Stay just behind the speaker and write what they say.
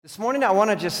This morning, I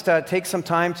want to just take some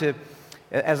time to,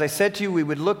 as I said to you, we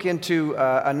would look into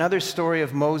another story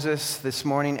of Moses this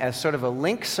morning as sort of a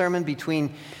link sermon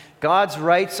between God's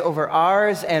rights over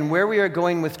ours and where we are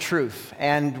going with truth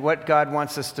and what God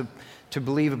wants us to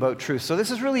believe about truth. So this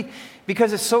is really,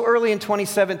 because it's so early in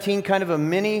 2017, kind of a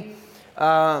mini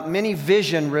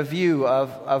vision review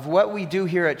of what we do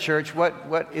here at church,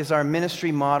 what is our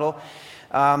ministry model.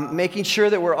 Making sure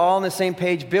that we're all on the same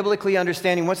page, biblically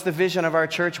understanding what's the vision of our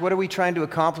church, what are we trying to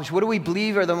accomplish, what do we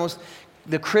believe are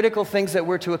the critical things that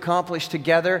we're to accomplish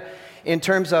together in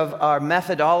terms of our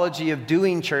methodology of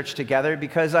doing church together,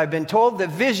 because I've been told that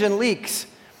vision leaks.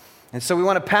 And so we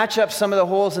want to patch up some of the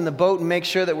holes in the boat and make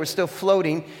sure that we're still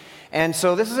floating. And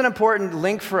so this is an important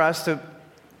link for us to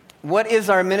what is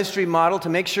our ministry model, to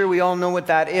make sure we all know what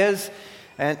that is.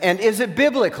 And is it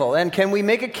biblical? And can we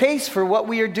make a case for what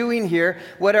we are doing here?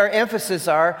 What our emphasis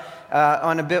are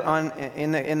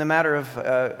in the matter of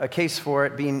a case for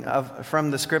it being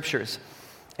from the Scriptures?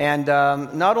 And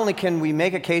not only can we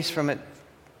make a case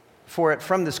for it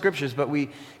from the Scriptures, but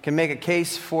we can make a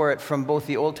case for it from both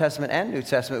the Old Testament and New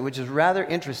Testament, which is rather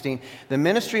interesting. The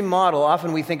ministry model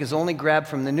often we think is only grabbed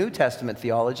from the New Testament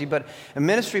theology, but a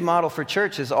ministry model for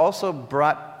church is also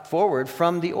brought forward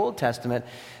from the Old Testament.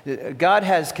 God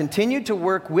has continued to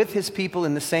work with His people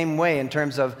in the same way in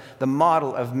terms of the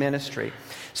model of ministry.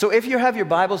 So if you have your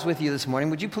Bibles with you this morning,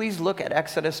 would you please look at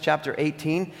Exodus chapter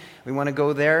 18? We want to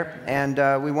go there,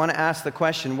 and we want to ask the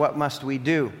question, what must we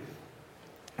do?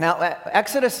 Now,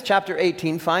 Exodus chapter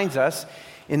 18 finds us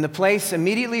in the place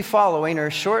immediately following, or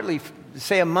shortly,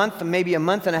 say a month, maybe a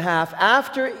month and a half,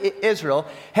 after Israel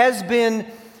has been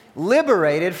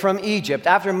liberated from Egypt.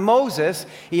 After Moses,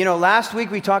 last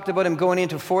week we talked about him going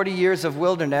into 40 years of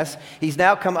wilderness. He's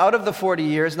now come out of the 40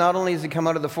 years. Not only has he come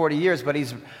out of the 40 years, but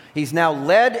he's now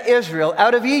led Israel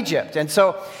out of Egypt. And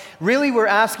so really we're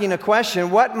asking a question,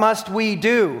 what must we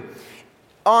do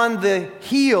on the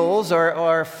heels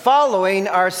or following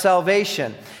our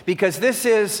salvation? Because this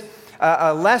is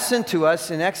a lesson to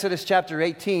us in Exodus chapter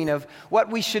 18 of what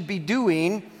we should be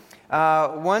doing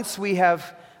once we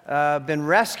have been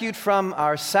rescued from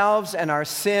ourselves and our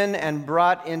sin and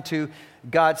brought into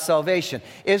God's salvation.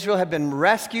 Israel had been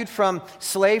rescued from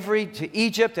slavery to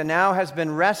Egypt and now has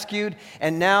been rescued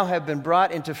and now have been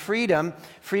brought into freedom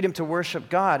to worship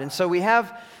God. And so we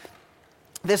have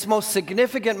this most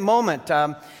significant moment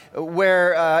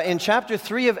where in chapter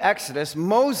 3 of Exodus,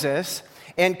 Moses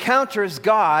encounters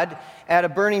God at a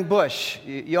burning bush.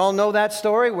 You all know that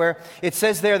story where it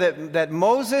says there that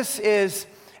Moses is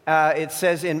it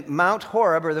says in Mount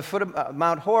Horeb, or the foot of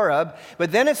Mount Horeb,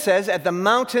 but then it says at the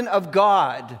mountain of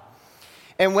God.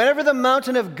 And whenever the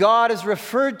mountain of God is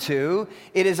referred to,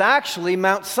 it is actually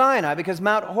Mount Sinai, because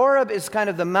Mount Horeb is kind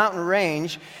of the mountain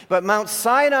range, but Mount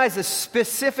Sinai is a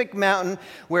specific mountain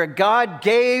where God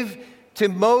gave to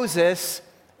Moses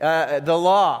the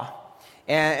law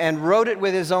and wrote it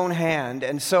with His own hand.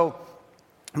 And so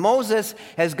Moses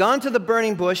has gone to the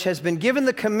burning bush, has been given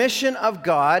the commission of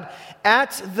God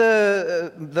at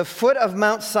the foot of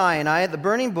Mount Sinai, at the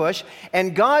burning bush,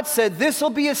 and God said, "This will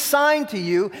be a sign to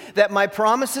you that my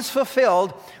promise is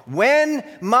fulfilled when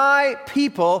my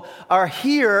people are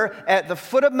here at the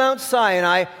foot of Mount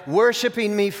Sinai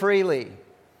worshiping me freely."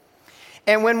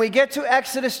 And when we get to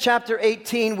Exodus chapter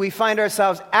 18, we find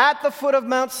ourselves at the foot of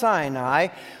Mount Sinai,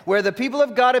 where the people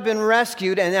of God have been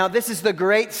rescued, and now this is the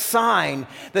great sign,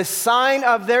 the sign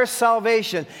of their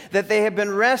salvation, that they have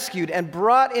been rescued and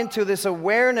brought into this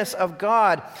awareness of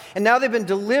God. And now they've been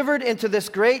delivered into this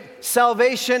great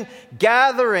salvation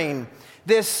gathering,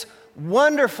 this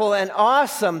wonderful and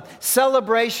awesome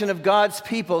celebration of God's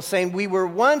people, saying we were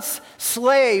once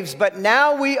slaves, but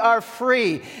now we are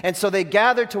free. And so they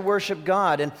gathered to worship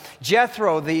God. And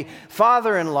Jethro, the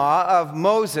father-in-law of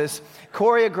Moses,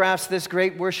 choreographs this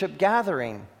great worship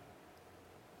gathering.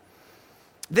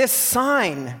 This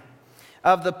sign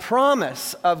of the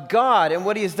promise of God and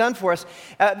what He has done for us.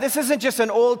 This isn't just an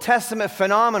Old Testament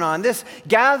phenomenon. This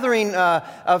gathering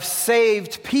of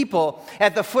saved people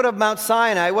at the foot of Mount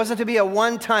Sinai wasn't to be a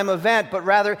one-time event, but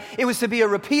rather it was to be a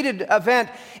repeated event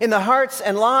in the hearts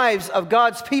and lives of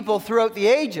God's people throughout the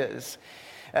ages.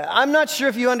 I'm not sure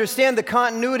if you understand the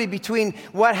continuity between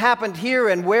what happened here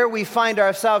and where we find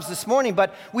ourselves this morning,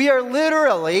 but we are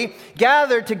literally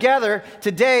gathered together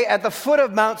today at the foot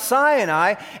of Mount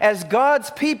Sinai as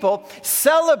God's people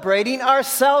celebrating our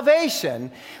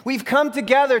salvation. We've come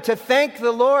together to thank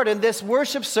the Lord in this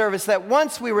worship service that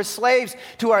once we were slaves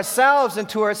to ourselves and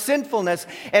to our sinfulness,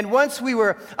 and once we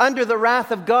were under the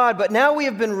wrath of God, but now we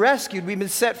have been rescued. We've been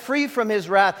set free from His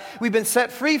wrath. We've been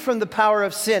set free from the power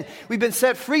of sin. We've been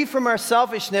set free from our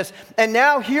selfishness. And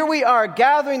now here we are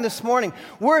gathering this morning,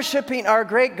 worshiping our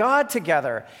great God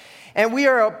together. And we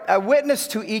are a witness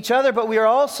to each other, but we are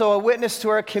also a witness to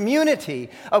our community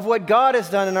of what God has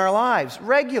done in our lives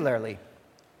regularly.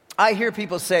 I hear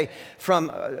people say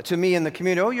to me in the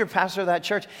community, "Oh, you're pastor of that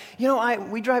church."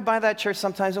 We drive by that church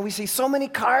sometimes and we see so many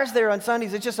cars there on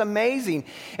Sundays. It's just amazing.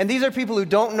 And these are people who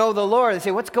don't know the Lord. They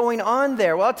say, "What's going on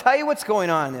there?" Well, I'll tell you what's going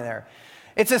on there.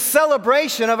 It's a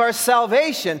celebration of our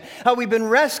salvation, how we've been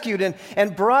rescued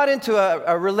and brought into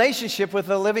a relationship with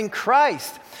the living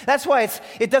Christ. That's why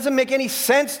it doesn't make any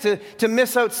sense to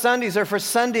miss out Sundays or for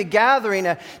Sunday gathering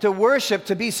to worship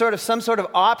to be some sort of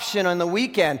option on the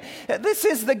weekend. This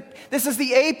is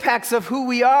the apex of who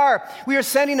we are. We are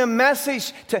sending a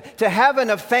message to heaven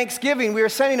of thanksgiving. We are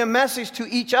sending a message to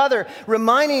each other,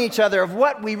 reminding each other of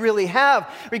what we really have,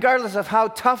 regardless of how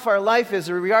tough our life is,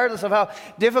 or regardless of how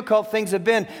difficult things have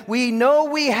been. We know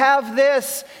we have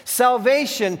this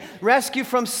salvation, rescue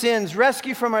from sins,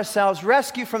 rescue from ourselves,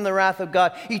 rescue from the wrath of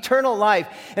God, eternal life.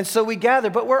 And so we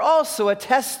gather, but we're also a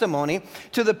testimony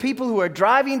to the people who are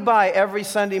driving by every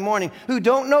Sunday morning who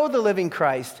don't know the living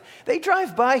Christ. They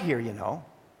drive by here,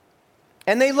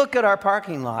 and they look at our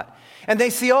parking lot. And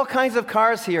they see all kinds of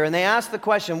cars here, and they ask the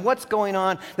question, what's going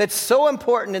on that's so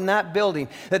important in that building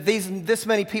that this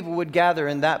many people would gather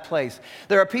in that place?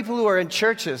 There are people who are in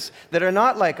churches that are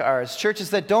not like ours, churches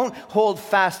that don't hold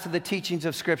fast to the teachings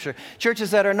of Scripture,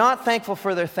 churches that are not thankful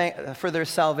for their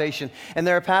salvation. And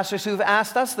there are pastors who've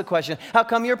asked us the question, how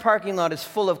come your parking lot is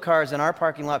full of cars and our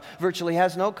parking lot virtually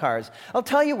has no cars? I'll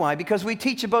tell you why, because we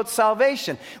teach about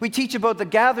salvation. We teach about the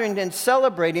gathering and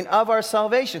celebrating of our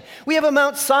salvation. We have a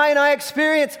Mount Sinai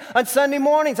experience on Sunday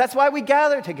mornings. That's why we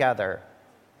gather together.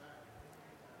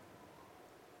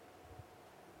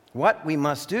 What we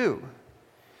must do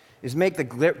is make the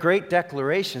great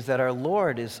declarations that our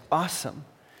Lord is awesome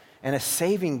and a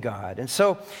saving God. And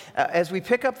so, as we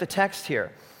pick up the text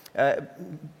here,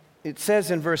 it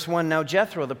says in verse 1, "Now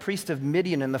Jethro, the priest of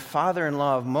Midian and the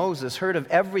father-in-law of Moses, heard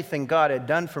of everything God had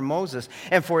done for Moses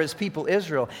and for his people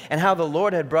Israel, and how the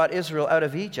Lord had brought Israel out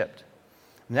of Egypt.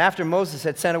 And after Moses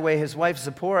had sent away his wife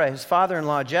Zipporah, his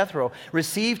father-in-law Jethro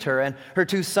received her and her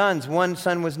 2 sons. One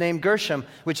son was named Gershom,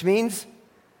 which means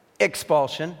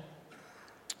expulsion.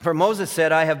 For Moses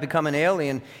said, 'I have become an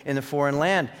alien in a foreign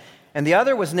land.' And the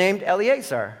other was named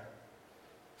Eleazar.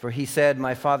 For he said,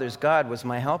 'My father's God was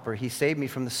my helper. He saved me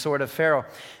from the sword of Pharaoh.'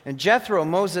 And Jethro,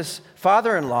 Moses'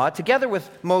 father-in-law, together with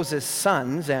Moses'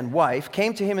 sons and wife,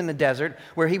 came to him in the desert,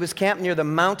 where he was camped near the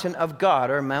mountain of God,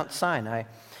 or Mount Sinai.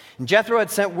 And Jethro had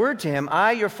sent word to him,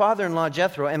 'I, your father-in-law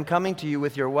Jethro, am coming to you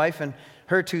with your wife and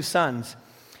her 2 sons.'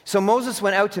 So Moses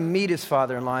went out to meet his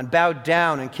father-in-law and bowed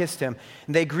down and kissed him.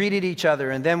 And they greeted each other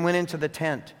and then went into the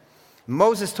tent.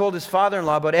 Moses told his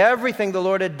father-in-law about everything the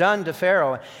Lord had done to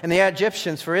Pharaoh and the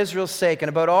Egyptians for Israel's sake, and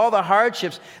about all the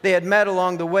hardships they had met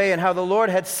along the way and how the Lord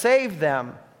had saved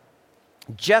them.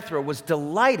 Jethro was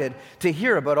delighted to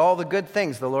hear about all the good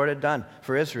things the Lord had done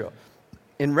for Israel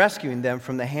in rescuing them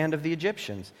from the hand of the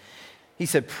Egyptians. He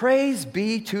said, 'Praise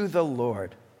be to the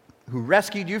Lord, who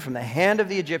rescued you from the hand of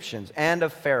the Egyptians and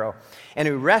of Pharaoh, and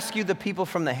who rescued the people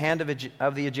from the hand of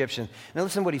the Egyptians.'" Now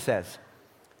listen to what he says.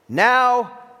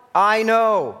 "Now I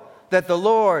know that the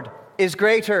Lord is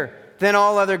greater than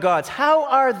all other gods." How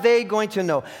are they going to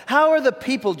know? How are the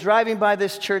people driving by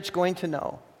this church going to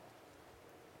know?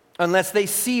 Unless they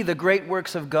see the great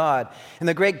works of God and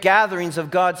the great gatherings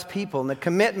of God's people and the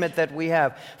commitment that we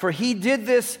have. For he did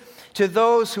this to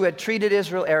those who had treated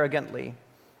Israel arrogantly.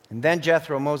 And then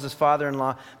Jethro, Moses'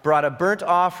 father-in-law, brought a burnt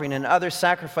offering and other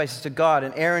sacrifices to God,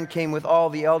 and Aaron came with all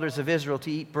the elders of Israel to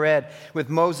eat bread with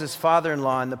Moses'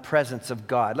 father-in-law in the presence of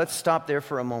God. Let's stop there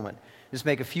for a moment. Just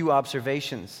make a few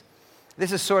observations.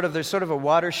 There's sort of a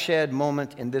watershed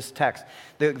moment in this text.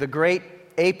 The great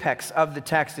apex of the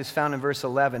text is found in verse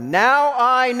 11. "Now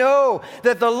I know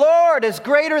that the Lord is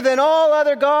greater than all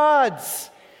other gods."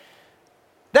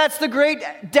 That's the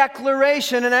great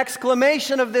declaration and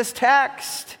exclamation of this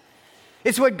text.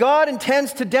 It's what God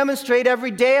intends to demonstrate every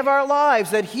day of our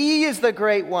lives, that He is the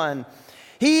great one.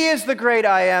 He is the great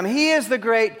I am. He is the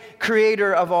great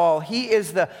creator of all. He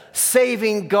is the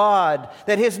saving God,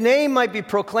 that His name might be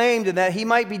proclaimed and that He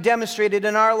might be demonstrated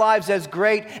in our lives as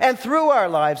great and through our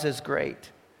lives as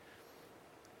great.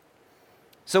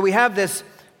 So we have this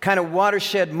kind of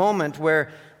watershed moment where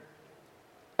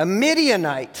a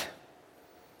Midianite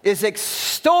is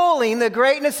extolling the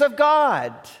greatness of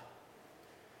God.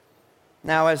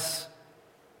 Now, as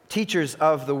teachers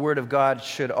of the Word of God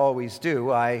should always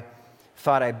do, I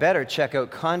thought I'd better check out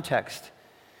context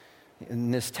in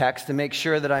this text to make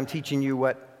sure that I'm teaching you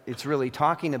what it's really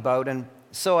talking about. And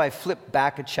So I flipped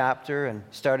back a chapter and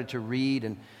started to read,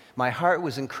 and my heart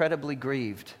was incredibly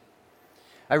grieved.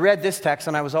 I read this text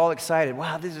and I was all excited.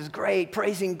 Wow, this is great.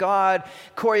 Praising God,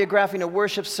 choreographing a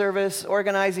worship service,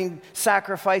 organizing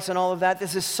sacrifice and all of that.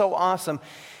 This is so awesome.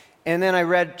 And then I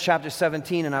read chapter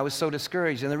 17 and I was so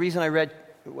discouraged. And the reason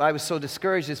I was so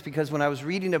discouraged is because when I was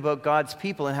reading about God's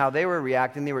people and how they were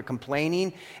reacting, they were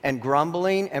complaining and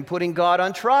grumbling and putting God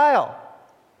on trial.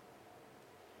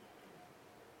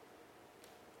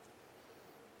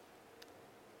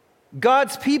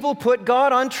 God's people put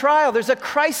God on trial. There's a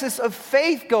crisis of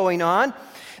faith going on.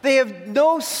 They have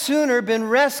no sooner been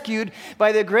rescued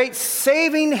by the great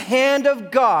saving hand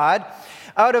of God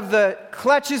out of the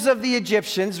clutches of the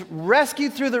Egyptians,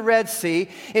 rescued through the Red Sea.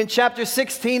 In chapter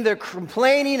 16, they're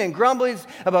complaining and grumbling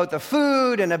about the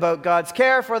food and about God's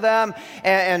care for them,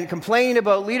 and complaining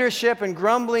about leadership and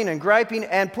grumbling and griping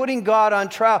and putting God on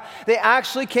trial. They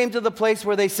actually came to the place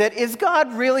where they said, "Is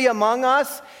God really among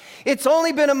us? It's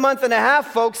only been a month and a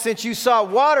half, folks, since you saw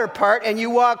water part and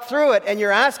you walked through it, and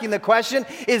you're asking the question,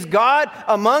 is God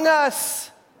among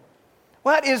us?"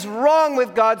 What is wrong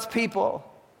with God's people?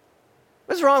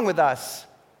 What's wrong with us?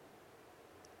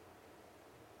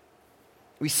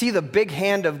 We see the big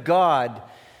hand of God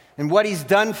and what He's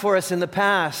done for us in the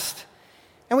past,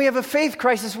 and we have a faith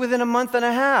crisis within a month and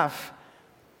a half.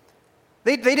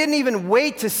 They didn't even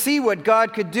wait to see what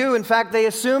God could do. In fact, they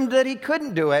assumed that He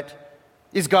couldn't do it.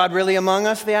 Is God really among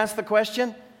us? They asked the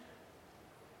question.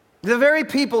 The very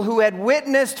people who had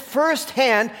witnessed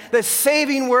firsthand the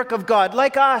saving work of God,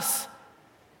 like us.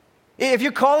 If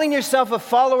you're calling yourself a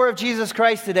follower of Jesus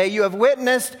Christ today, you have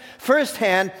witnessed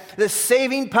firsthand the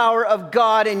saving power of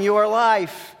God in your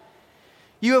life.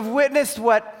 You have witnessed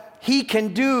what He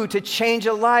can do to change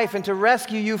a life and to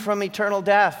rescue you from eternal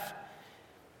death.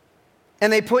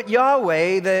 And they put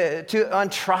Yahweh on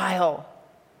trial.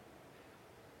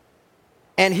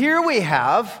 And here we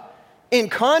have, in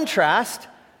contrast,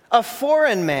 a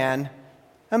foreign man,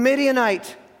 a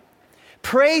Midianite,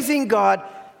 praising God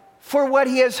for what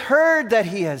he has heard that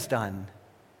He has done.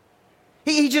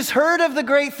 He just heard of the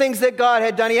great things that God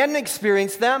had done. He hadn't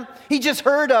experienced them. He just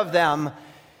heard of them.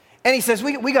 And he says,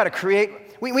 we got to create,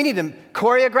 we need to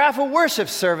choreograph a worship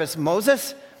service,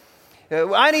 Moses.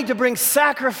 I need to bring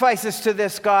sacrifices to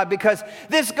this God because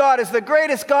this God is the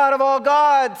greatest God of all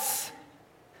gods.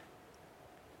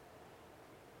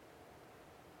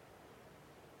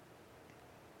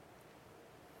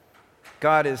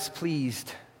 God is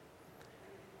pleased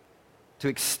to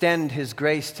extend His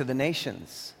grace to the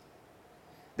nations.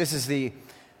 This is the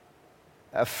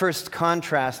first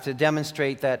contrast to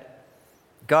demonstrate that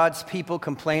God's people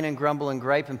complain and grumble and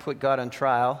gripe and put God on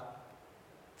trial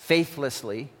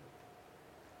faithlessly.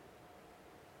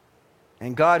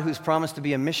 And God, who's promised to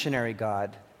be a missionary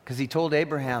God, because He told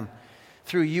Abraham,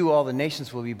 through you all the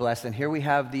nations will be blessed. And here we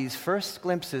have these first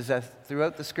glimpses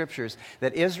throughout the Scriptures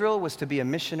that Israel was to be a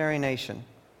missionary nation,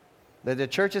 that the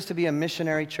church is to be a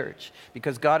missionary church,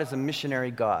 because God is a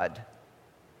missionary God.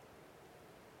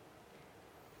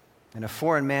 And a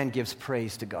foreign man gives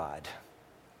praise to God.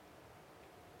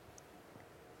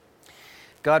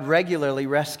 God regularly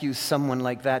rescues someone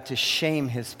like that to shame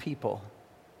His people.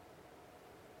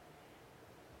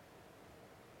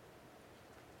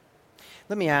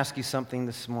 Let me ask you something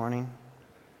this morning.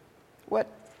 What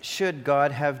should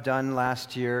God have done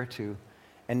last year to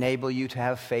enable you to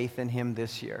have faith in Him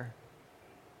this year?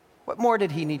 What more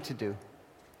did He need to do?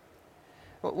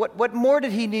 What more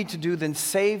did He need to do than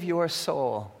save your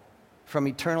soul from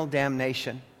eternal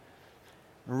damnation,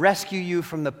 rescue you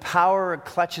from the power and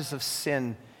clutches of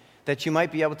sin, that you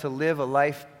might be able to live a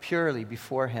life purely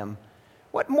before Him?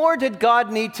 What more did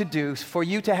God need to do for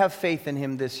you to have faith in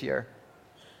Him this year?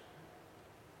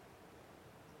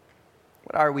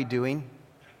 What are we doing?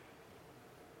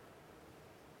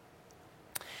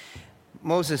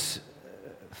 Moses'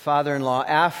 father-in-law,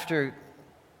 after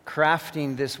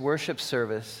crafting this worship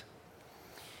service,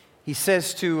 he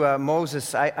says to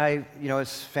Moses,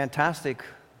 it's fantastic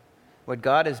what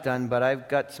God has done, but I've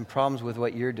got some problems with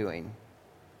what you're doing.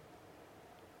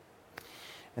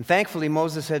 And thankfully,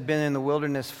 Moses had been in the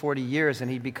wilderness 40 years,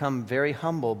 and he'd become very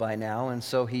humble by now, and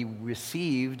so he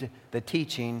received the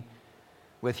teaching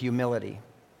with humility.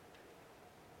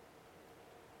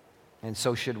 And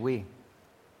so should we.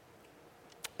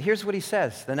 Here's what he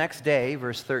says. The next day,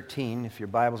 verse 13, if your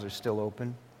Bibles are still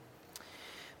open,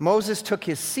 Moses took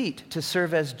his seat to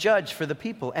serve as judge for the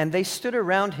people, and they stood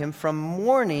around him from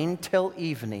morning till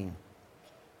evening.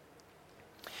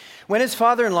 When his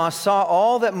father-in-law saw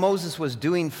all that Moses was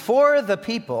doing for the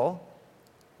people,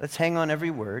 let's hang on every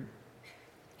word,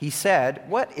 he said,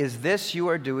 "What is this you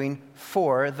are doing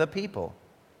for the people?"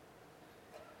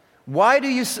 Why do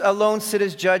you alone sit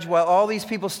as judge while all these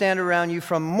people stand around you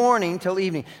from morning till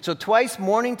evening? So twice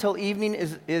morning till evening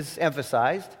is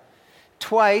emphasized.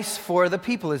 Twice for the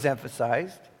people is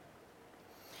emphasized.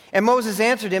 And Moses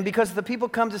answered him, because the people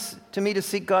come to me to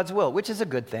seek God's will, which is a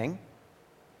good thing.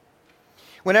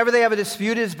 Whenever they have a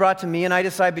dispute, it is brought to me, and I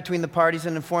decide between the parties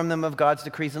and inform them of God's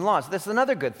decrees and laws. This is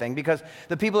another good thing, because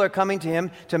the people are coming to him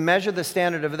to measure the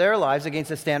standard of their lives against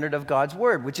the standard of God's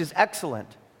word, which is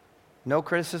excellent. No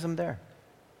criticism there.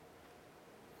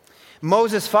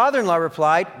 Moses' father-in-law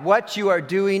replied, what you are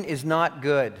doing is not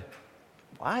good.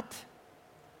 What?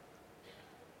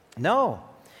 No.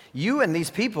 You and these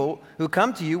people who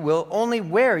come to you will only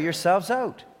wear yourselves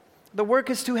out. The work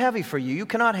is too heavy for you. You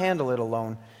cannot handle it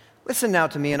alone. Listen now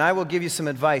to me, and I will give you some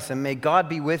advice, and may God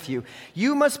be with you.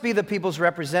 You must be the people's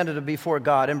representative before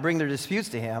God and bring their disputes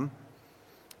to him.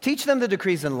 Teach them the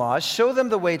decrees and laws, show them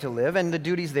the way to live and the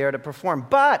duties they are to perform.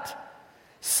 But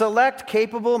select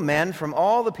capable men from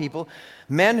all the people,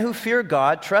 men who fear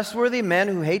God, trustworthy men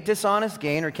who hate dishonest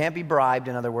gain or can't be bribed,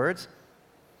 in other words,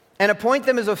 and appoint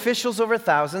them as officials over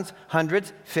thousands,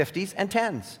 hundreds, fifties, and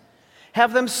tens.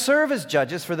 Have them serve as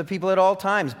judges for the people at all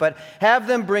times, but have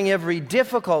them bring every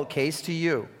difficult case to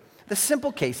you. The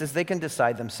simple cases they can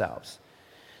decide themselves.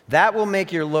 That will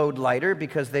make your load lighter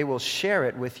because they will share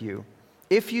it with you.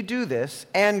 If you do this,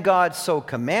 and God so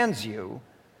commands you,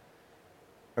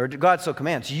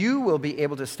 you will be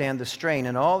able to stand the strain,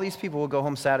 and all these people will go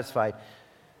home satisfied.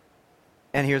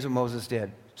 And here's what Moses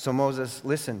did. So Moses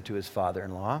listened to his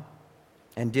father-in-law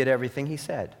and did everything he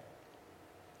said.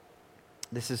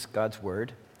 This is God's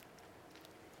word.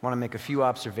 I want to make a few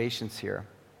observations here,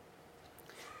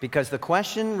 because the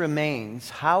question remains,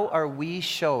 how are we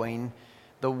showing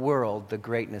the world the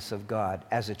greatness of God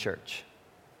as a church?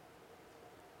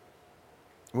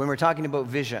 When we're talking about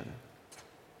vision,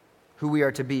 who we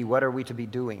are to be, what are we to be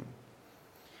doing?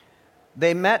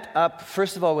 They met up,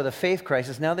 first of all, with a faith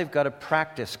crisis. Now they've got a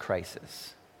practice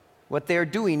crisis. What they're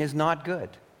doing is not good.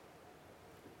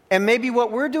 And maybe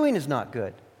what we're doing is not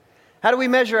good. How do we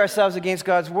measure ourselves against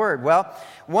God's word? Well,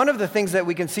 one of the things that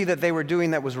we can see that they were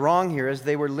doing that was wrong here is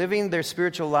they were living their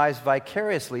spiritual lives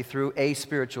vicariously through a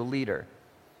spiritual leader.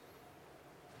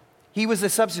 He was the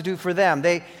substitute for them.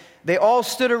 They all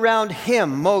stood around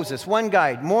him, Moses, one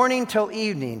guy, morning till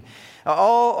evening.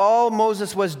 All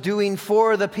Moses was doing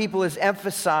for the people is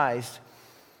emphasized.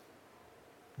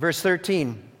 Verse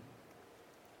 13.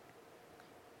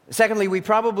 Secondly,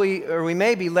 we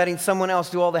may be letting someone else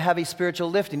do all the heavy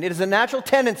spiritual lifting. It is a natural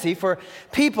tendency for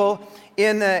people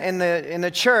in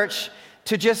the church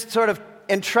to just sort of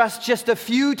entrust just a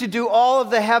few to do all of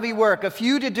the heavy work, a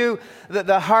few to do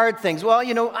the hard things. Well,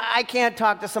 I can't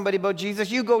talk to somebody about Jesus.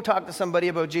 You go talk to somebody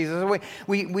about Jesus.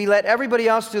 We let everybody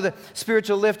else do the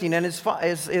spiritual lifting and his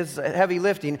heavy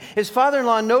lifting. His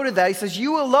father-in-law noted that. He says,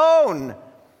 you alone,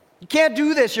 you can't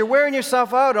do this. You're wearing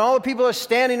yourself out, and all the people are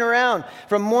standing around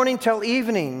from morning till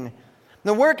evening.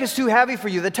 The work is too heavy for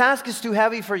you. The task is too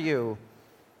heavy for you.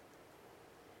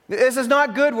 This is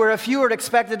not good where a few are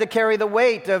expected to carry the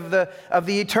weight of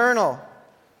the eternal.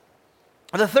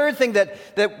 The third thing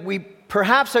that we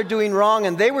perhaps are doing wrong,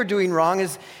 and they were doing wrong,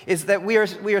 is that we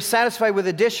are satisfied with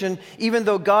addition even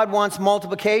though God wants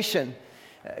multiplication.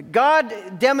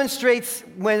 God demonstrates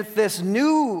with this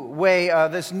new way,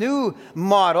 this new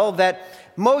model, that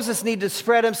Moses needed to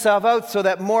spread himself out so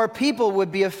that more people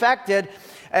would be affected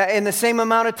in the same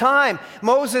amount of time.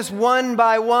 Moses, one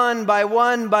by one, by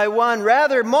one, by one.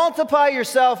 Rather, multiply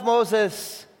yourself,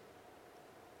 Moses.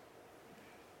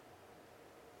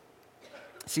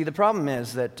 See, the problem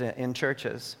is that in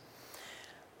churches,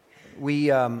 we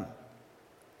have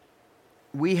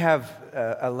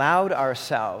allowed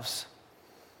ourselves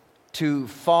to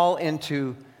fall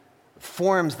into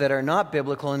forms that are not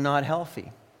biblical and not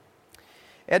healthy.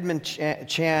 Edmund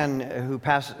Chan,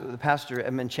 the pastor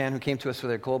Edmund Chan, who came to us for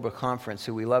their global conference,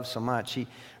 who we love so much, he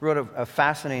wrote a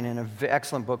fascinating and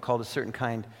excellent book called A Certain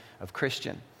Kind of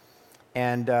Christian.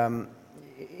 And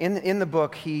in the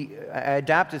book, I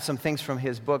adapted some things from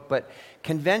his book, but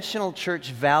conventional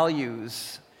church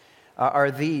values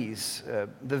are these.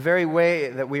 The very way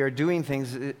that we are doing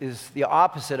things is the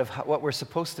opposite of what we're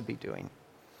supposed to be doing.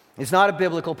 It's not a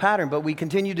biblical pattern, but we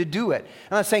continue to do it.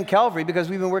 I'm not saying Calvary because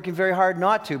we've been working very hard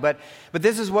not to, but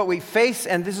this is what we face,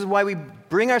 and this is why we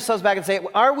bring ourselves back and say,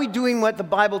 are we doing what the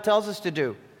Bible tells us to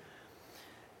do?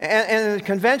 And in a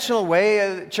conventional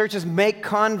way, churches make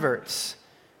converts.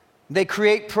 They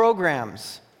create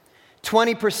programs.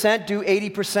 20% do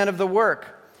 80% of the work,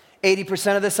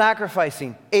 80% of the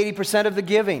sacrificing, 80% of the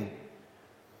giving.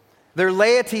 They're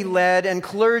laity-led and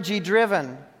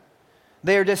clergy-driven.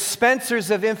 They are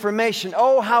dispensers of information.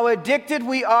 Oh, how addicted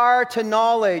we are to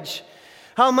knowledge.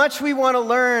 How much we want to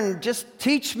learn. Just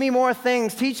teach me more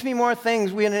things. Teach me more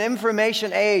things. We're in an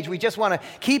information age. We just want to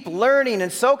keep learning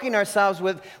and soaking ourselves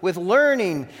with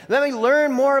learning. Let me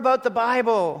learn more about the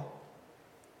Bible.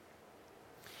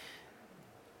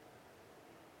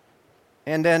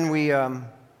 And then we,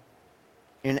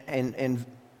 in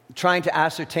trying to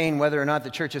ascertain whether or not the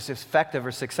church is effective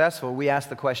or successful, we ask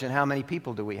the question, how many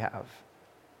people do we have?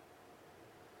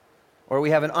 Or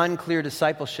we have an unclear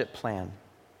discipleship plan.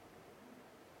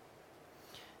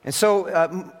 And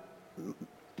so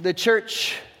the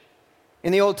church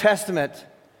in the Old Testament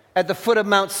at the foot of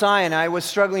Mount Sinai was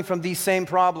struggling from these same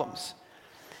problems.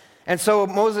 And so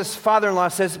Moses' father-in-law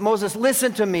says, Moses,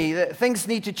 listen to me. Things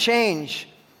need to change.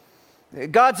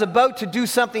 God's about to do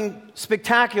something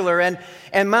spectacular,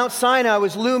 and Mount Sinai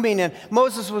was looming, and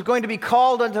Moses was going to be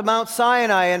called unto Mount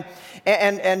Sinai,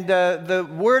 and the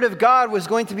Word of God was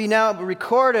going to be now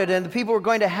recorded, and the people were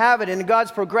going to have it in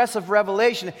God's progressive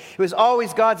revelation. It was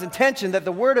always God's intention that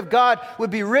the Word of God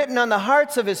would be written on the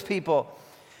hearts of His people,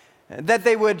 that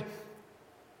they would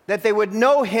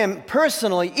know Him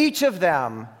personally, each of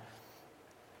them.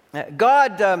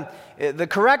 God, the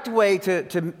correct way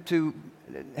to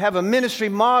have a ministry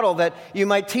model that you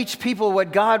might teach people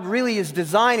what God really is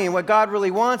designing, what God really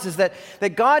wants, is that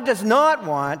God does not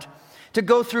want to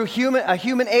go through a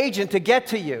human agent to get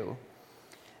to you.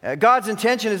 God's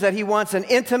intention is that He wants an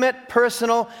intimate,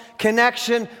 personal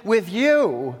connection with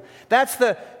you. That's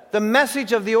the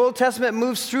message of the Old Testament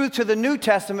moves through to the New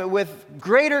Testament with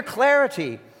greater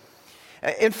clarity.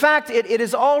 In fact, it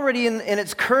is already in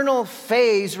its kernel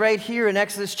phase right here in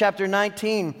Exodus chapter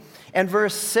 19 and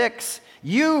verse 6.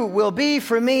 You will be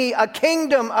for me a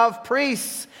kingdom of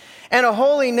priests and a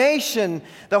holy nation.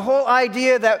 The whole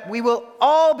idea that we will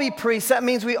all be priests, that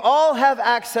means we all have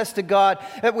access to God,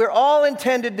 that we're all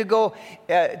intended to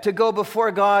go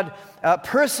before God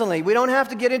personally. We don't have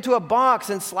to get into a box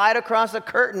and slide across a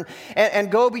curtain and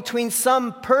go between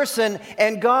some person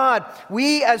and God.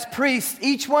 We as priests,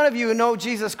 each one of you who know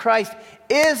Jesus Christ,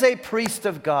 is a priest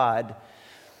of God.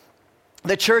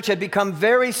 The church had become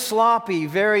very sloppy,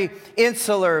 very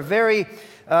insular, very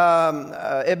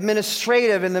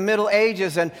administrative in the Middle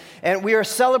Ages. And we are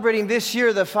celebrating this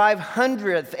year the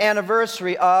 500th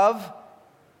anniversary of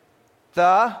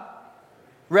the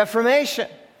Reformation,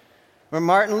 where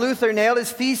Martin Luther nailed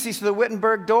his theses to the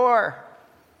Wittenberg door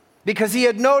because he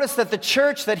had noticed that the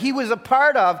church that he was a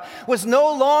part of was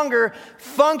no longer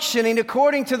functioning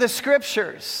according to the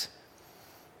Scriptures.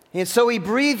 And so he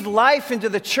breathed life into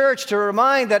the church to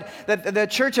remind that the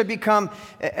church had become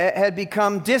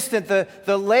distant.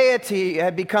 The laity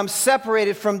had become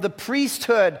separated from the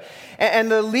priesthood.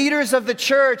 And the leaders of the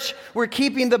church were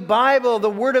keeping the Bible, the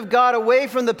Word of God, away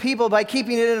from the people by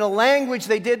keeping it in a language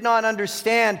they did not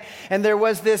understand. And there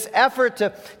was this effort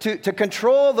to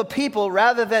control the people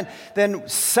rather than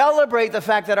celebrate the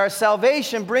fact that our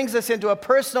salvation brings us into a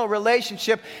personal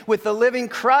relationship with the living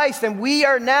Christ. And we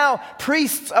are now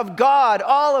priests of God,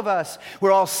 all of us.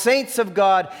 We're all saints of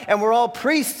God, and we're all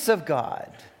priests of God.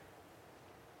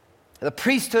 The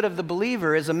priesthood of the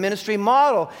believer is a ministry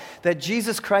model that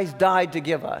Jesus Christ died to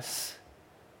give us.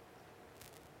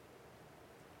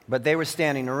 But they were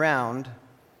standing around,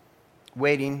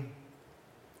 waiting,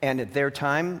 and at their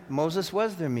time, Moses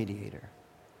was their mediator.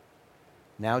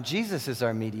 Now Jesus is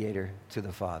our mediator to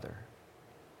the Father.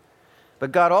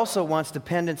 But God also wants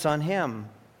dependence on Him.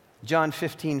 John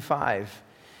 15:5.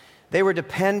 They were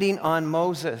depending on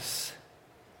Moses.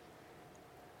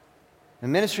 The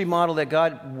ministry model that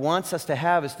God wants us to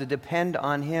have is to depend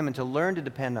on Him and to learn to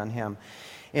depend on Him.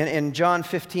 In John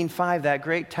 15:5, that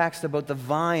great text about the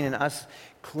vine and us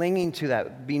clinging to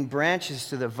that, being branches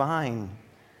to the vine,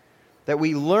 that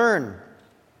we learn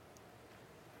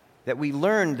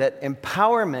that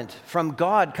empowerment from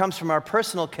God comes from our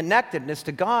personal connectedness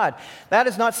to God. That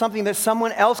is not something that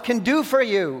someone else can do for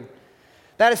you.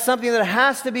 That is something that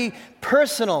has to be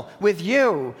personal with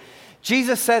you.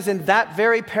 Jesus says in that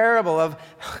very parable of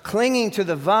clinging to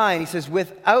the vine, He says,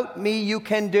 without me you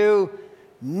can do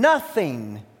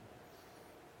nothing.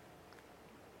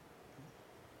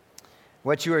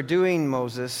 What you are doing,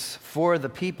 Moses, for the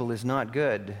people is not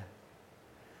good.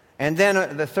 And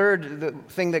then the third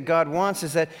thing that God wants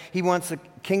is that He wants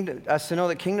us to know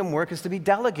that kingdom work is to be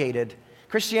delegated.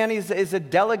 Christianity is a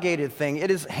delegated thing.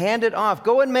 It is handed off.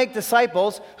 Go and make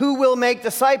disciples. Who will make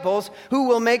disciples? Who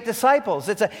will make disciples?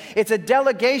 It's a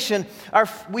delegation.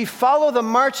 We follow the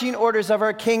marching orders of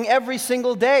our King every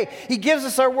single day. He gives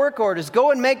us our work orders.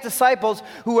 Go and make disciples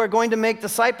who are going to make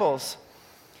disciples.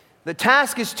 The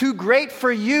task is too great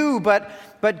for you,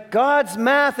 but God's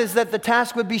math is that the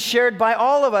task would be shared by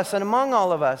all of us and among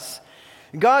all of us.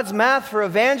 God's math for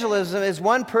evangelism is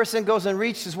one person goes and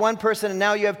reaches one person, and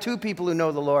now you have 2 people who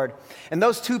know the Lord. And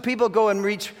those 2 people go and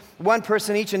reach one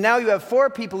person each, and now you have 4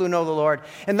 people who know the Lord.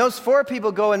 And those 4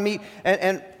 people go and meet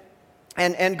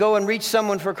and go and reach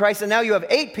someone for Christ, and now you have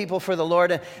 8 people for the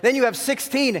Lord. And then you have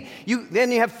 16,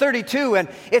 then you have 32, and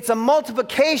it's a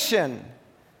multiplication.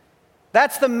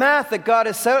 That's the math that God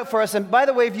has set up for us. And by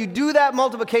the way, if you do that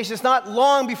multiplication, it's not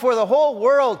long before the whole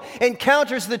world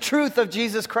encounters the truth of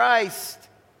Jesus Christ.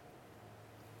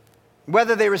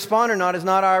 Whether they respond or not is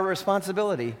not our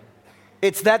responsibility.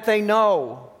 It's that they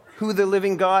know who the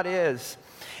living God is.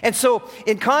 And so,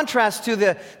 in contrast to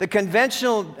the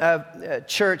conventional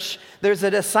church, there's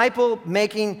a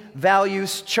disciple-making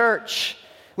values church,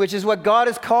 which is what God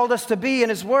has called us to be in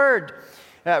His Word.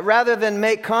 Rather than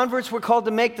make converts, we're called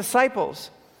to make disciples.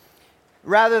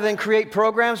 Rather than create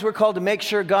programs, we're called to make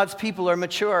sure God's people are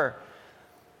mature.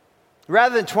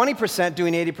 Rather than 20%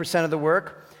 doing 80% of the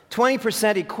work,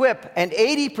 20% equip, and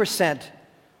 80%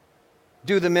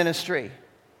 do the ministry.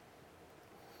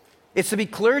 It's to be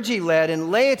clergy-led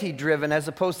and laity-driven as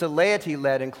opposed to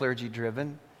laity-led and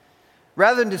clergy-driven.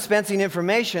 Rather than dispensing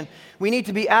information, we need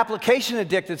to be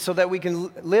application-addicted so that we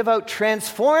can live out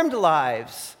transformed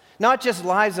lives, not just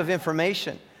lives of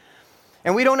information.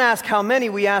 And we don't ask how many,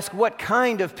 we ask what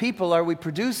kind of people are we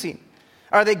producing?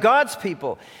 Are they God's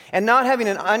people? And not having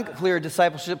an unclear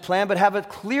discipleship plan, but have a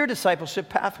clear discipleship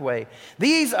pathway.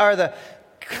 These are the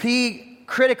key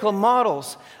critical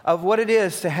models of what it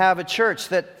is to have a church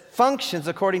that functions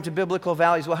according to biblical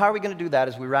values. Well, how are we going to do that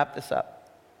as we wrap this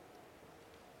up?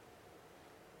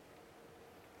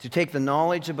 To take the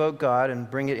knowledge about God and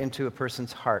bring it into a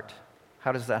person's heart.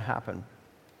 How does that happen?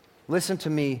 Listen to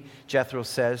me, Jethro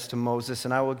says to Moses,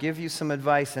 and I will give you some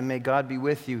advice, and may God be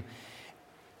with you.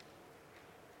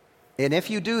 And if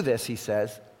you do this, he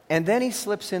says, and then he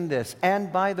slips in this,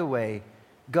 and by the way,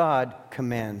 God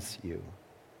commands you.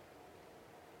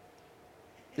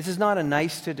 This is not a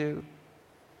nice to do.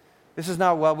 This is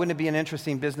not, well, wouldn't it be an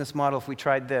interesting business model if we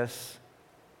tried this?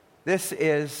 This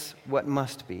is what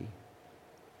must be.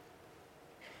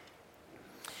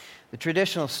 The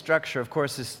traditional structure, of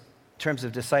course, is in terms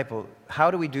of disciple. How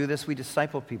do we do this? We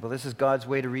disciple people. This is God's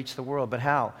way to reach the world. But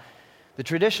how? The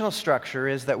traditional structure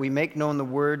is that we make known the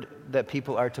word that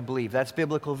people are to believe. That's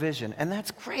biblical vision, and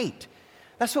that's great.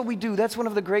 That's what we do. That's one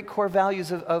of the great core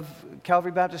values of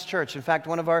Calvary Baptist Church. In fact,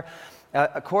 one of our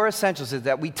core essentials is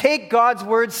that we take God's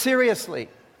word seriously.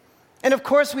 And of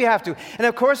course we have to. And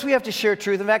of course we have to share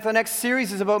truth. In fact, the next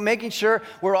series is about making sure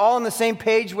we're all on the same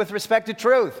page with respect to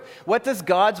truth. What does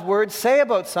God's word say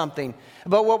about something?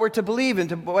 About what we're to believe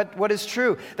and what is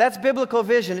true. That's biblical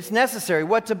vision. It's necessary.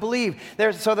 What to believe.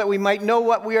 So that we might know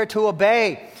what we are to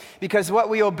obey. Because what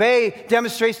we obey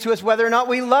demonstrates to us whether or not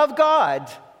we love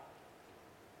God.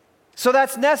 So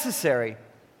that's necessary.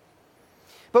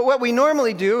 But what we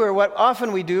normally do, or what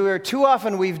often we do, or too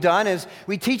often we've done, is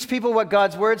we teach people what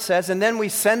God's word says, and then we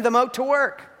send them out to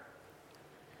work.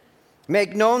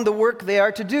 Make known the work they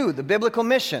are to do, the biblical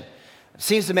mission. It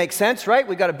seems to make sense, right?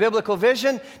 We've got a biblical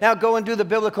vision. Now go and do the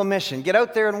biblical mission. Get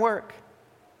out there and work.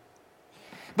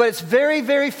 But it's very,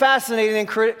 very fascinating and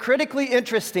critically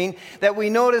interesting that we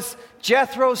notice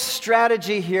Jethro's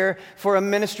strategy here for a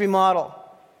ministry model.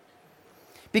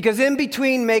 Because in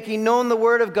between making known the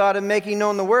word of God and making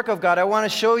known the work of God, I want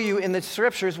to show you in the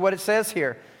scriptures what it says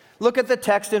here. Look at the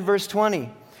text in verse 20.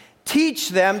 Teach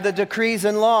them the decrees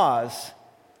and laws.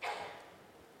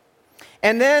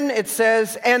 And then it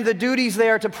says, and the duties they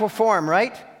are to perform,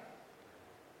 right?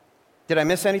 Did I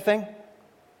miss anything?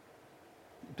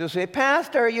 They'll say,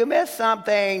 Pastor, you missed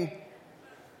something.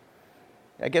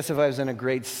 I guess if I was in a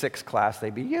grade 6 class,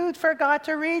 they'd be, you forgot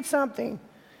to read something.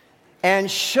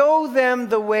 And show them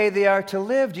the way they are to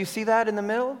live. Do you see that in the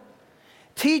middle?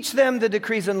 Teach them the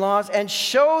decrees and laws and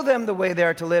show them the way they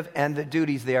are to live and the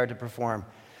duties they are to perform.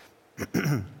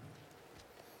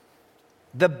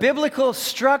 The biblical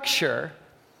structure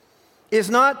is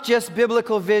not just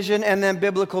biblical vision and then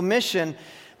biblical mission,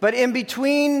 but in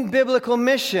between biblical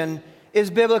mission is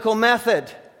biblical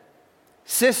method,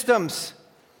 systems.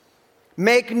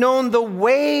 Make known the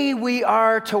way we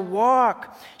are to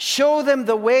walk. Show them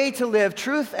the way to live.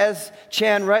 Truth, as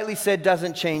Chan rightly said,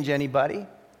 doesn't change anybody.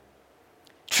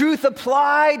 Truth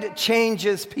applied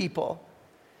changes people.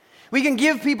 We can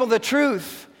give people the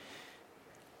truth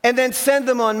and then send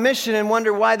them on mission and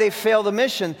wonder why they fail the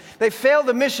mission. They fail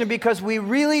the mission because we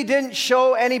really didn't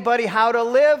show anybody how to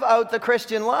live out the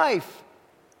Christian life.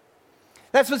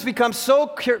 That's what's become so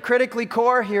critically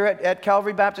core here at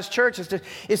Calvary Baptist Church,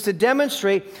 is to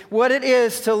demonstrate what it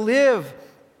is to live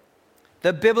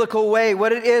the biblical way,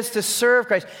 what it is to serve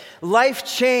Christ. Life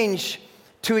change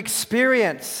to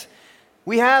experience.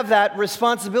 We have that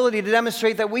responsibility to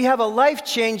demonstrate that we have a life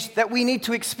change that we need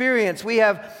to experience. We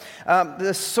have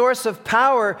the source of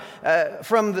power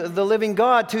from the living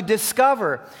God to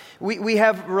discover. We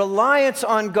have reliance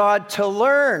on God to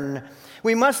learn.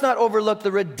 We must not overlook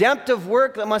the redemptive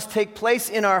work that must take place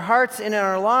in our hearts and in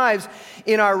our lives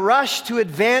in our rush to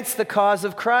advance the cause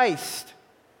of Christ.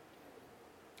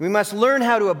 We must learn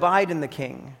how to abide in the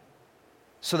King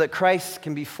so that Christ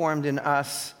can be formed in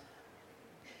us.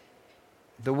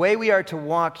 The way we are to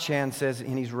walk, Chan says,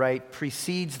 and he's right,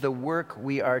 precedes the work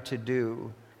we are to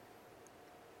do.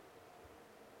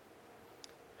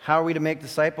 How are we to make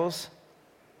disciples?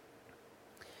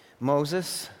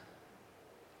 Moses,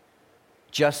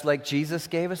 just like Jesus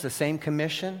gave us the same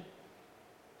commission.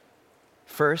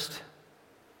 First,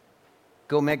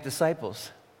 go make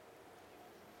disciples.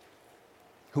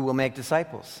 Who will make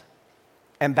disciples?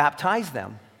 And baptize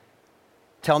them.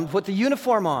 Tell them to put the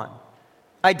uniform on.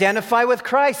 Identify with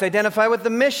Christ. Identify with the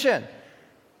mission.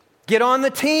 Get on the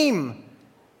team.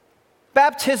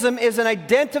 Baptism is an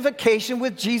identification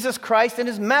with Jesus Christ and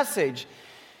his message.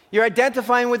 You're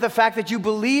identifying with the fact that you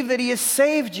believe that he has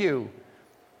saved you.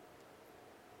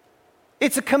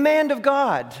 It's a command of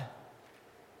God.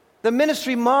 The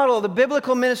ministry model, the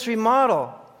biblical ministry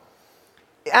model.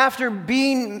 After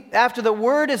the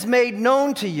word is made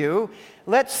known to you,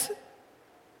 let's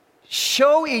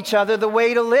show each other the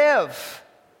way to live.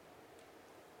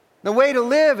 The way to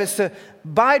live is to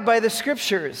abide by the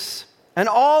scriptures. An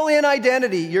all-in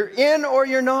identity. You're in or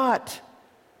you're not.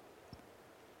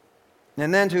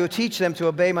 And then to teach them to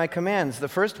obey my commands. The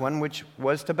first one, which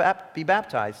was to be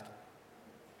baptized.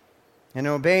 And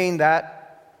obeying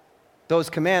those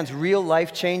commands, real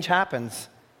life change happens.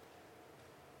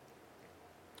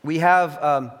 We have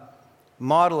a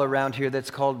model around here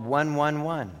that's called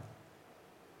 1-1-1.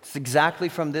 It's exactly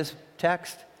from this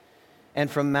text and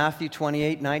from Matthew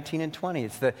 28, 19, and 20.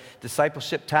 It's the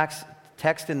discipleship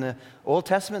text in the Old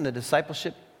Testament and the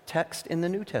discipleship text in the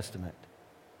New Testament.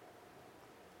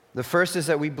 The first is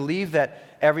that we believe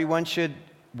that everyone should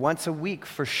once a week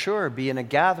for sure be in a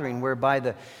gathering whereby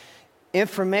the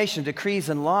information, decrees,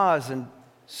 and laws and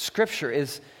scripture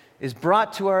is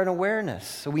brought to our awareness.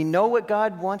 So we know what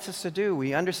God wants us to do.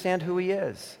 We understand who he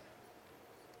is.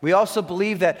 We also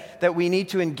believe that we need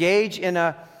to engage in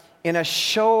a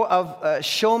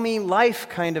show me life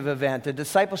kind of event, a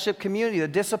discipleship community, the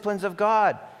disciplines of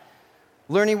God,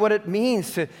 learning what it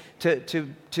means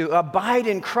to abide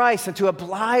in Christ and to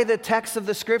apply the text of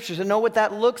the scriptures, and know what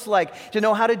that looks like, to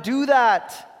know how to do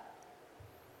that.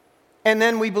 And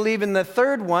then we believe in the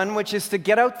third one, which is to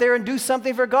get out there and do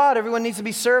something for God. Everyone needs to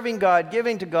be serving God,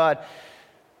 giving to God,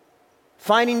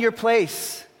 finding your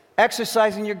place,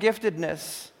 exercising your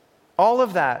giftedness, all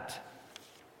of that.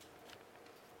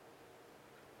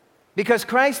 Because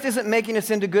Christ isn't making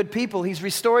us into good people. He's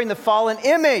restoring the fallen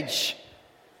image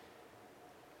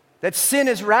that sin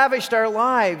has ravished our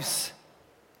lives,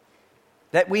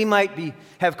 that we might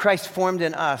have Christ formed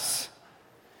in us.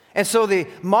 And so the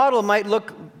model might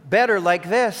look better like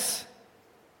this.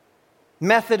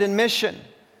 Method and mission.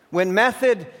 When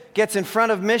method gets in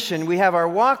front of mission, we have our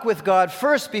walk with God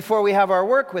first before we have our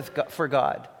work for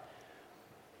God.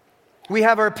 We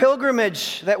have our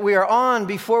pilgrimage that we are on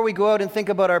before we go out and think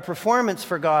about our performance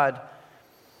for God.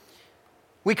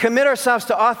 We commit ourselves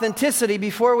to authenticity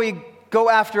before we go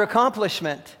after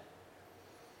accomplishment.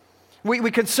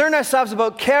 We concern ourselves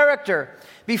about character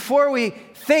before we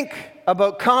think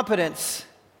about competence.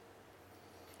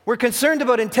 We're concerned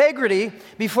about integrity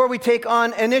before we take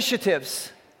on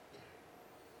initiatives.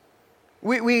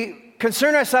 We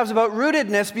concern ourselves about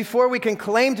rootedness before we can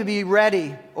claim to be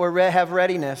ready or have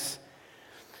readiness.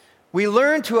 We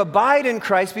learn to abide in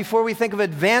Christ before we think of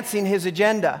advancing his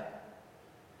agenda.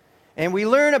 And we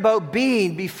learn about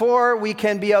being before we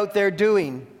can be out there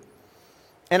doing.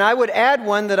 And I would add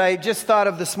one that I just thought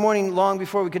of this morning long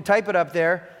before we could type it up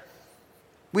there.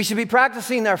 We should be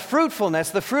practicing our fruitfulness,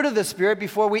 the fruit of the Spirit,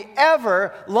 before we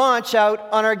ever launch out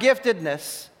on our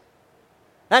giftedness.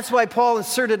 That's why Paul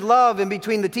inserted love in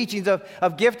between the teachings of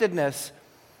giftedness.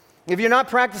 If you're not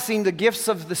practicing the gifts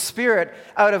of the Spirit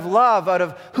out of love, out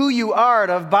of who you are, out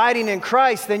of abiding in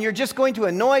Christ, then you're just going to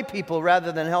annoy people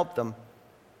rather than help them.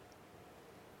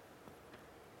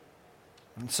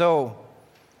 And so,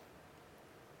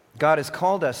 God has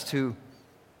called us to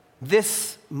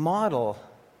this model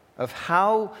of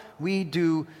how we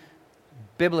do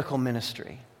biblical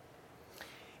ministry.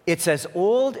 It's as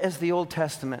old as the Old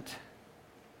Testament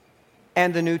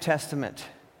and the New Testament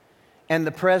and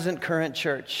the present current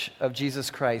church of Jesus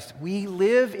Christ. We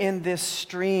live in this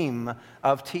stream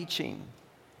of teaching.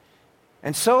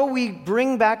 And so we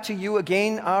bring back to you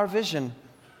again our vision,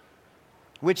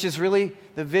 which is really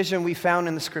the vision we found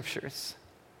in the Scriptures.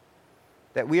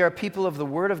 That we are people of the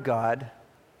Word of God,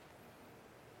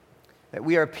 that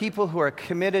we are people who are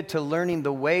committed to learning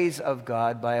the ways of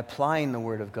God by applying the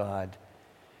Word of God,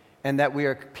 and that we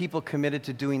are people committed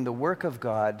to doing the work of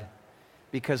God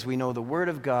because we know the Word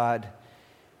of God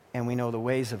and we know the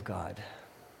ways of God.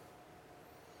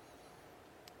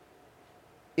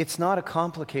 It's not a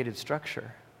complicated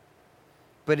structure,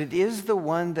 but it is the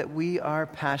one that we are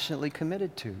passionately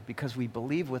committed to because we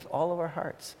believe with all of our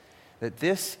hearts that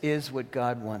this is what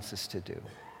God wants us to do.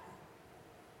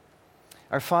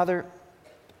 Our Father,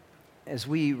 as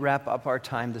we wrap up our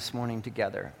time this morning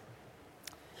together,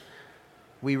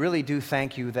 we really do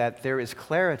thank you that there is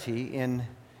clarity in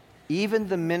even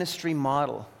the ministry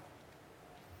model.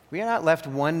 We are not left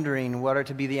wondering what are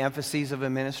to be the emphases of a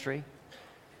ministry.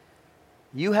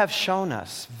 You have shown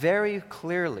us very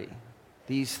clearly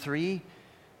these three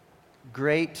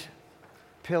great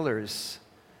pillars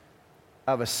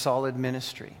of a solid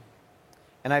ministry.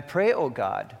 And I pray, O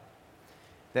God,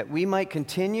 that we might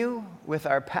continue with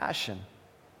our passion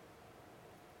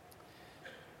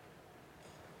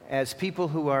as people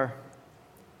who are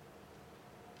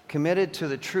committed to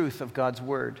the truth of God's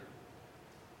Word,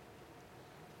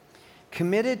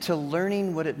 committed to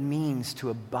learning what it means to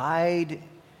abide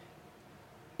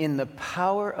in the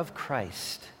power of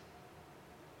Christ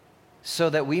so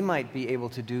that we might be able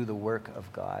to do the work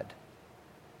of God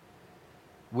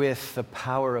with the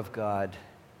power of God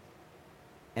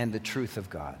and the truth of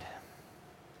God.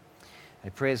 I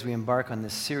pray as we embark on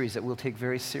this series that we'll take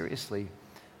very seriously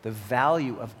the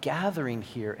value of gathering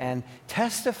here and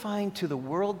testifying to the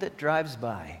world that drives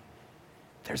by.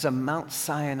 There's a Mount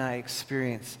Sinai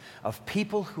experience of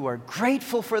people who are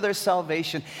grateful for their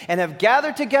salvation and have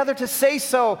gathered together to say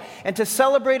so and to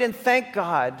celebrate and thank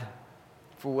God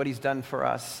for what He's done for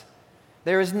us.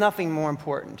 There is nothing more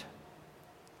important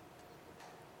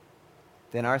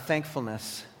than our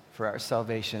thankfulness for our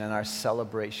salvation and our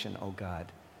celebration, O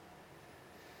God.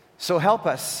 So help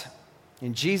us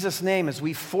in Jesus' name as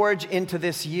we forge into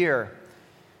this year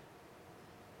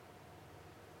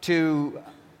to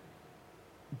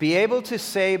be able to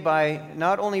say by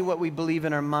not only what we believe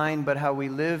in our mind, but how we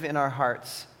live in our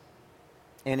hearts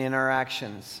and in our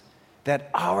actions, that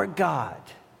our God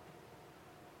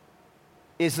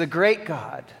is the great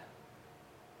God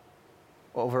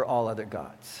over all other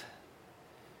gods.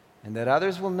 And that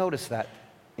others will notice that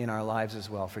in our lives as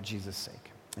well, for Jesus'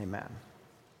 sake. Amen.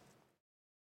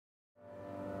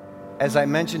 As I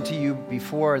mentioned to you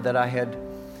before, that I had,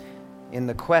 in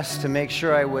the quest to make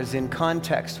sure I was in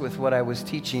context with what I was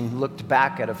teaching, looked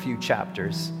back at a few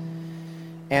chapters.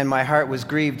 And my heart was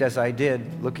grieved as I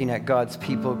did, looking at God's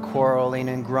people quarreling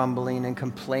and grumbling and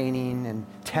complaining and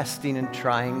testing and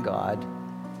trying God.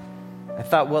 I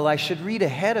thought, well, I should read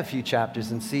ahead a few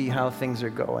chapters and see how things are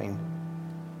going.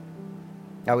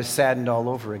 I was saddened all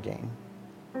over again.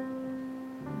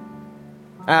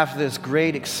 After this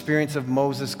great experience of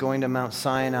Moses going to Mount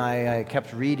Sinai, I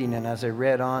kept reading, and as I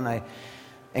read on, I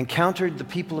encountered the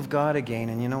people of God again.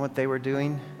 And you know what they were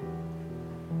doing?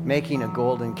 Making a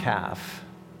golden calf.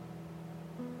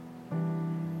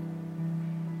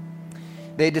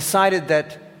 They decided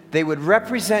that they would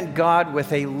represent God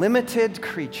with a limited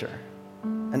creature,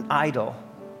 an idol.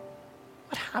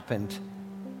 What happened?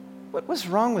 What was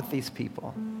wrong with these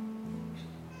people?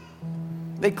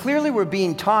 They clearly were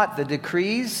being taught the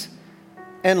decrees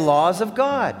and laws of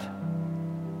God.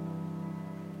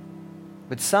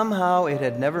 But somehow it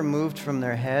had never moved from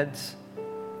their heads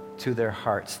to their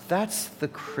hearts. That's the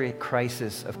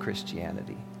crisis of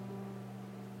Christianity.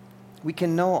 We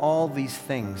can know all these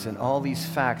things and all these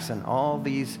facts and all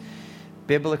these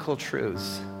biblical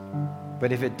truths,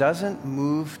 but if it doesn't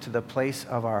move to the place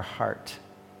of our heart,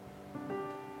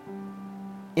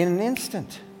 in an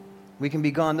instant, we can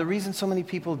be gone. The reason so many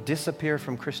people disappear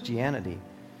from Christianity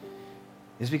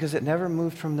is because it never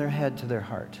moved from their head to their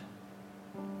heart.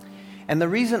 And the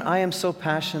reason I am so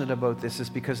passionate about this is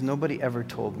because nobody ever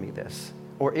told me this.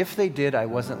 Or if they did, I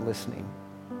wasn't listening.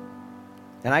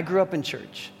 And I grew up in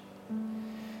church.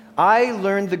 I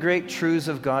learned the great truths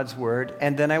of God's Word,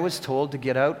 and then I was told to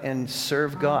get out and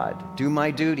serve God, do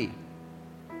my duty.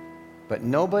 But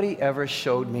nobody ever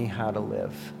showed me how to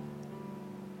live.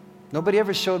 Nobody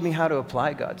ever showed me how to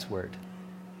apply God's Word.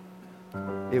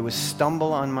 It was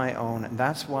stumble on my own, and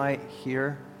that's why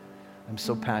here I'm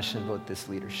so passionate about this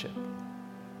leadership.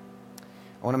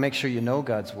 I want to make sure you know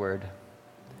God's word,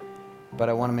 but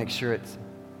I want to make sure it's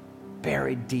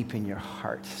buried deep in your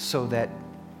heart so that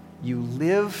you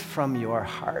live from your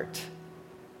heart,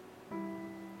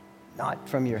 not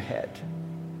from your head,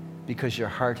 because your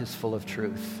heart is full of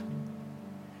truth,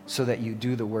 so that you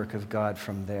do the work of God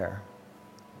from there.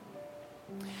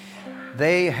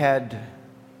 They had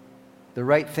the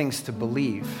right things to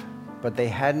believe, but they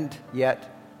hadn't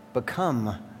yet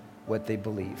become what they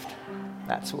believed.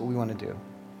 That's what we want to do.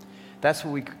 That's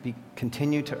what we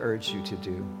continue to urge you to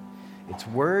do. It's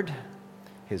word,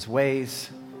 his ways,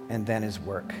 and then his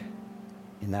work,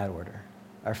 in that order.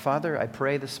 Our Father, I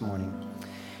pray this morning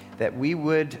that we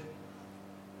would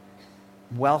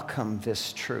welcome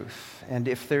this truth. And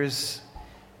if there's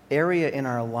area in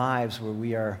our lives where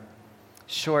we are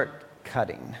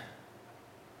shortcutting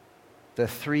the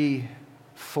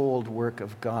threefold work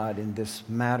of God in this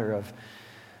matter of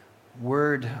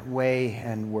word, way,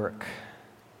 and work,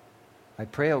 I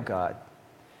pray, oh God,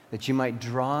 that you might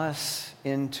draw us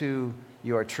into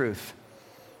your truth,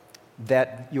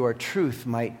 that your truth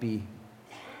might be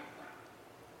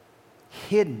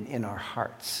hidden in our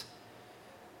hearts,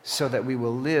 so that we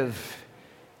will live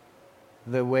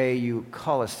the way you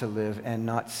call us to live and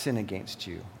not sin against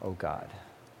you, O God.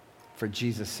 For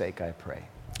Jesus' sake I pray.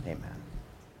 Amen.